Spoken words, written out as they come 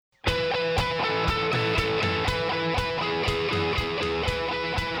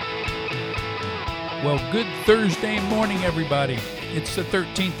Well, good Thursday morning, everybody. It's the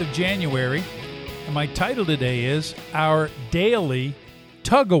 13th of January, and my title today is Our Daily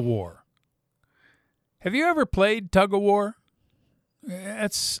Tug-of-War. Have you ever played tug-of-war?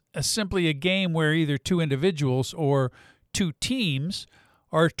 That's simply a game where either two individuals or two teams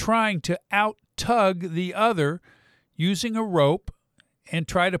are trying to out-tug the other using a rope and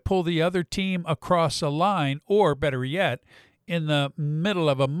try to pull the other team across a line, or better yet, in the middle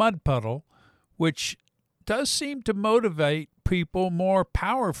of a mud puddle, which does seem to motivate people more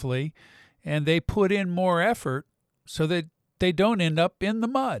powerfully, and they put in more effort so that they don't end up in the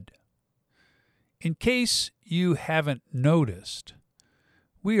mud. In case you haven't noticed,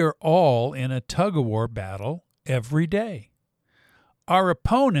 we are all in a tug-of-war battle every day. Our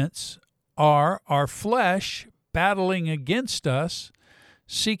opponents are our flesh battling against us,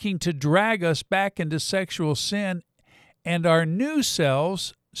 seeking to drag us back into sexual sin, and our new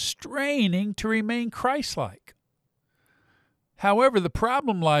selves straining to remain Christ-like. However, the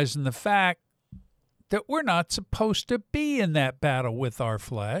problem lies in the fact that we're not supposed to be in that battle with our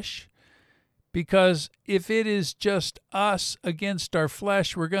flesh, because if it is just us against our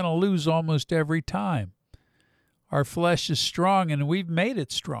flesh, we're going to lose almost every time. Our flesh is strong, and we've made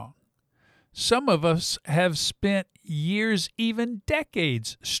it strong. Some of us have spent years, even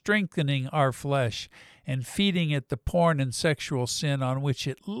decades, strengthening our flesh and feeding it the porn and sexual sin on which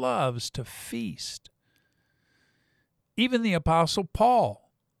it loves to feast. Even the Apostle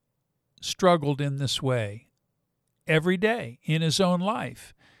Paul struggled in this way every day in his own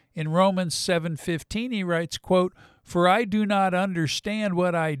life. In Romans 7:15, he writes, quote, "For I do not understand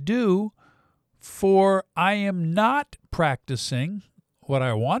what I do, for I am not practicing what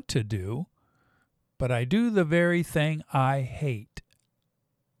I want to do, but I do the very thing I hate."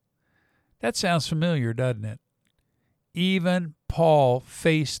 That sounds familiar, doesn't it? Even Paul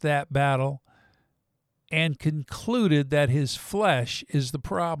faced that battle and concluded that his flesh is the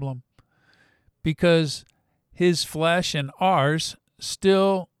problem, because his flesh and ours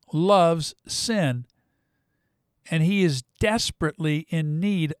still loves sin, and he is desperately in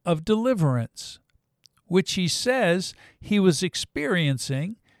need of deliverance, which he says he was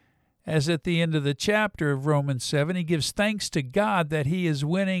experiencing. As at the end of the chapter of Romans 7, he gives thanks to God that he is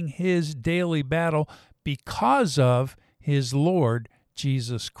winning his daily battle because of his Lord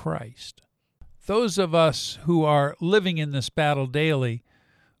Jesus Christ. Those of us who are living in this battle daily,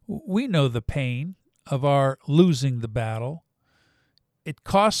 we know the pain of our losing the battle. It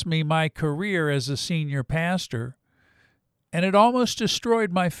cost me my career as a senior pastor, and it almost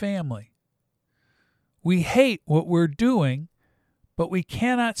destroyed my family. We hate what we're doing, but we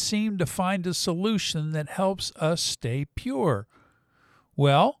cannot seem to find a solution that helps us stay pure.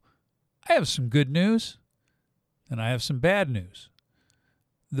 Well, I have some good news, and I have some bad news.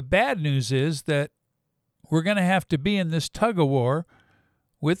 The bad news is that we're going to have to be in this tug-of-war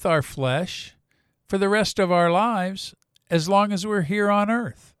with our flesh for the rest of our lives as long as we're here on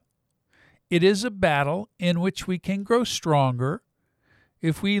earth. It is a battle in which we can grow stronger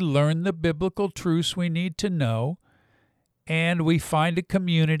if we learn the biblical truths we need to know, and we find a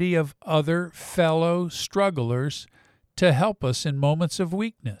community of other fellow strugglers to help us in moments of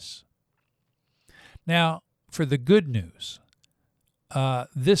weakness. Now, for the good news,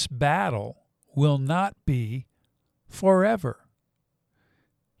 this battle will not be forever.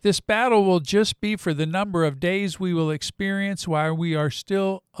 This battle will just be for the number of days we will experience while we are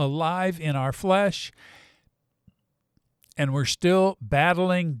still alive in our flesh, and we're still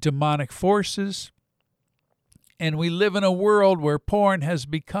battling demonic forces. And we live in a world where porn has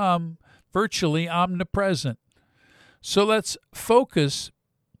become virtually omnipresent. So let's focus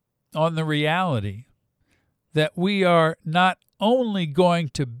on the reality that we are not only going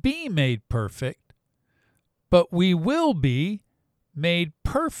to be made perfect, but we will be made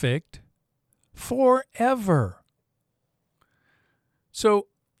perfect forever. So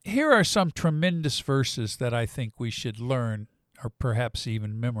here are some tremendous verses that I think we should learn, or perhaps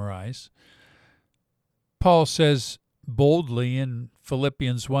even memorize. Paul says boldly in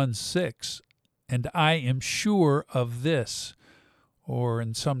Philippians 1:6, "And I am sure of this," or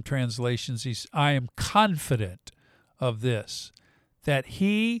in some translations, I am confident of this, that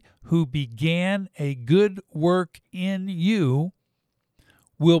he who began a good work in you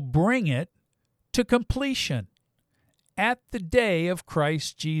will bring it to completion at the day of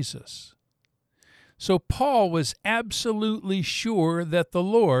Christ Jesus. So Paul was absolutely sure that the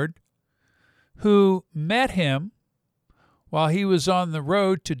Lord, who met him while he was on the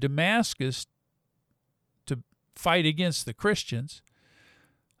road to Damascus to fight against the Christians,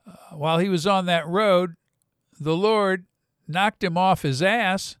 while he was on that road, the Lord knocked him off his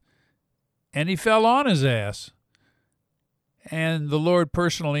ass and he fell on his ass. And the Lord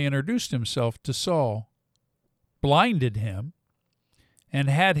personally introduced himself to Saul, blinded him, and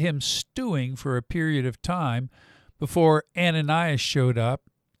had him stewing for a period of time before Ananias showed up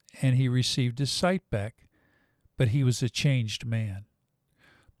and he received his sight back. But he was a changed man.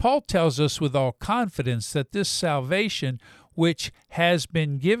 Paul tells us with all confidence that this salvation, which has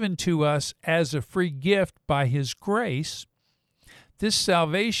been given to us as a free gift by his grace, this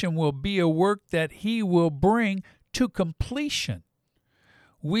salvation will be a work that he will bring to completion.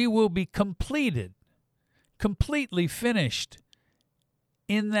 We will be completed, completely finished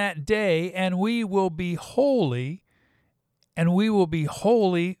in that day, and we will be holy, and we will be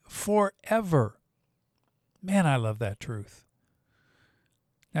holy forever. Man, I love that truth.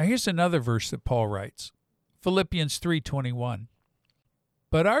 Now here's another verse that Paul writes, Philippians 3:21.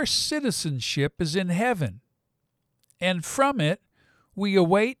 But our citizenship is in heaven, and from it we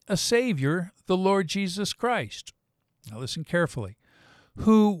await a Savior, the Lord Jesus Christ. Now listen carefully.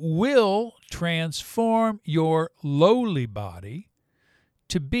 Who will transform your lowly body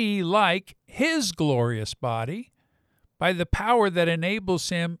to be like his glorious body by the power that enables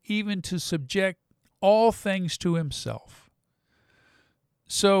him even to subject all things to himself.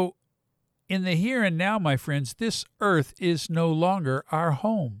 So, in the here and now, my friends, this earth is no longer our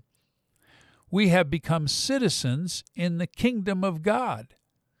home. We have become citizens in the kingdom of God,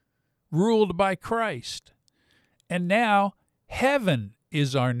 ruled by Christ. And now, heaven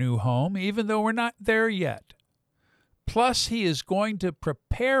is our new home, even though we're not there yet. Plus, he is going to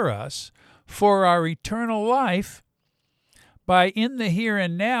prepare us for our eternal life by, in the here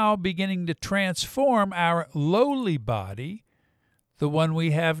and now, beginning to transform our lowly body, the one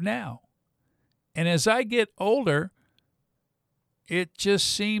we have now. And as I get older, it just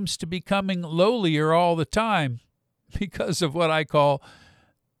seems to be becoming lowlier all the time because of what I call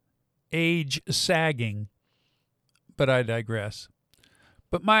age sagging. But I digress.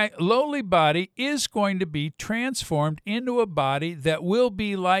 But my lowly body is going to be transformed into a body that will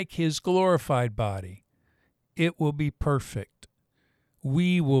be like his glorified body. It will be perfect.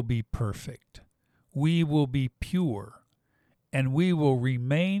 We will be perfect. We will be pure. And we will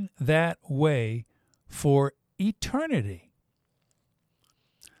remain that way for eternity.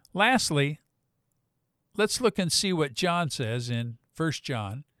 Lastly, let's look and see what John says in 1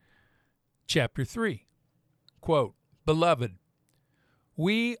 John chapter 3. Quote, Beloved,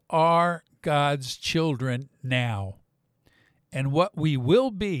 we are God's children now, and what we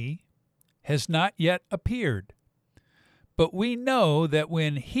will be has not yet appeared. But we know that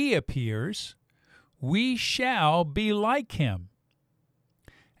when he appears, we shall be like him.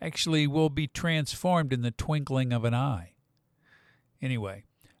 Actually, we'll be transformed in the twinkling of an eye. Anyway,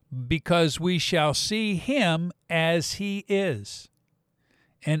 because we shall see him as he is.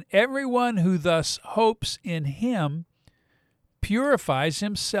 And everyone who thus hopes in him purifies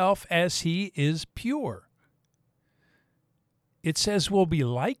himself as he is pure. It says we'll be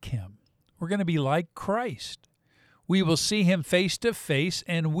like him. We're going to be like Christ. We will see him face to face,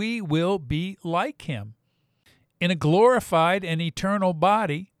 and we will be like him in a glorified and eternal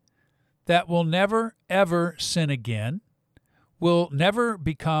body that will never, ever sin again, will never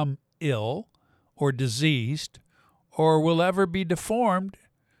become ill or diseased, or will ever be deformed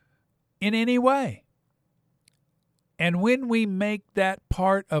in any way. And when we make that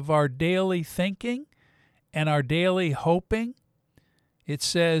part of our daily thinking and our daily hoping, it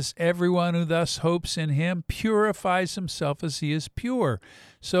says, everyone who thus hopes in him purifies himself as he is pure.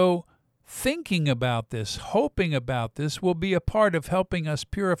 So thinking about this, hoping about this, will be a part of helping us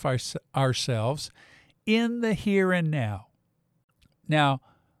purify ourselves in the here and now. Now,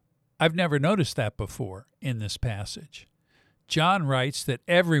 I've never noticed that before in this passage. John writes that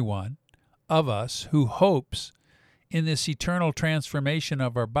everyone of us who hopes in this eternal transformation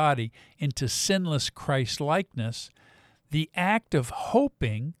of our body into sinless Christ-likeness, the act of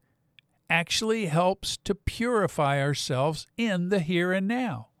hoping actually helps to purify ourselves in the here and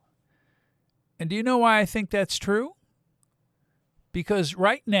now. And do you know why I think that's true? Because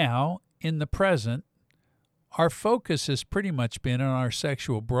right now, in the present, our focus has pretty much been on our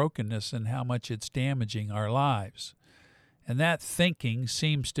sexual brokenness and how much it's damaging our lives. And that thinking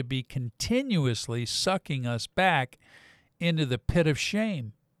seems to be continuously sucking us back into the pit of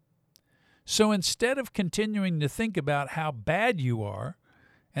shame. So instead of continuing to think about how bad you are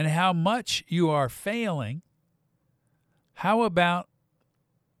and how much you are failing, how about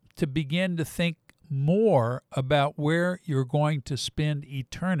to begin to think more about where you're going to spend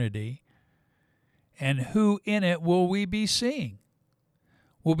eternity and who in it will we be seeing?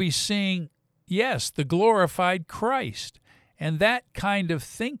 We'll be seeing, yes, the glorified Christ. And that kind of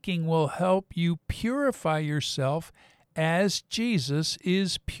thinking will help you purify yourself as Jesus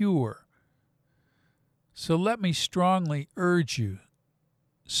is pure. So let me strongly urge you,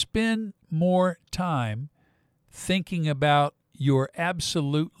 spend more time thinking about your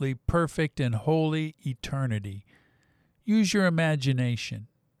absolutely perfect and holy eternity. Use your imagination.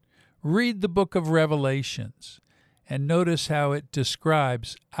 Read the book of Revelations and notice how it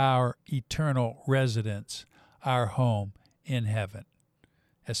describes our eternal residence, our home in heaven.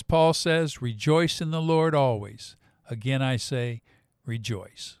 As Paul says, rejoice in the Lord always. Again, I say,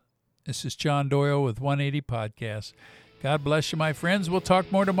 rejoice. This is John Doyle with 180 Podcasts. God bless you, my friends. We'll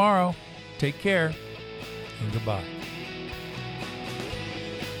talk more tomorrow. Take care and goodbye.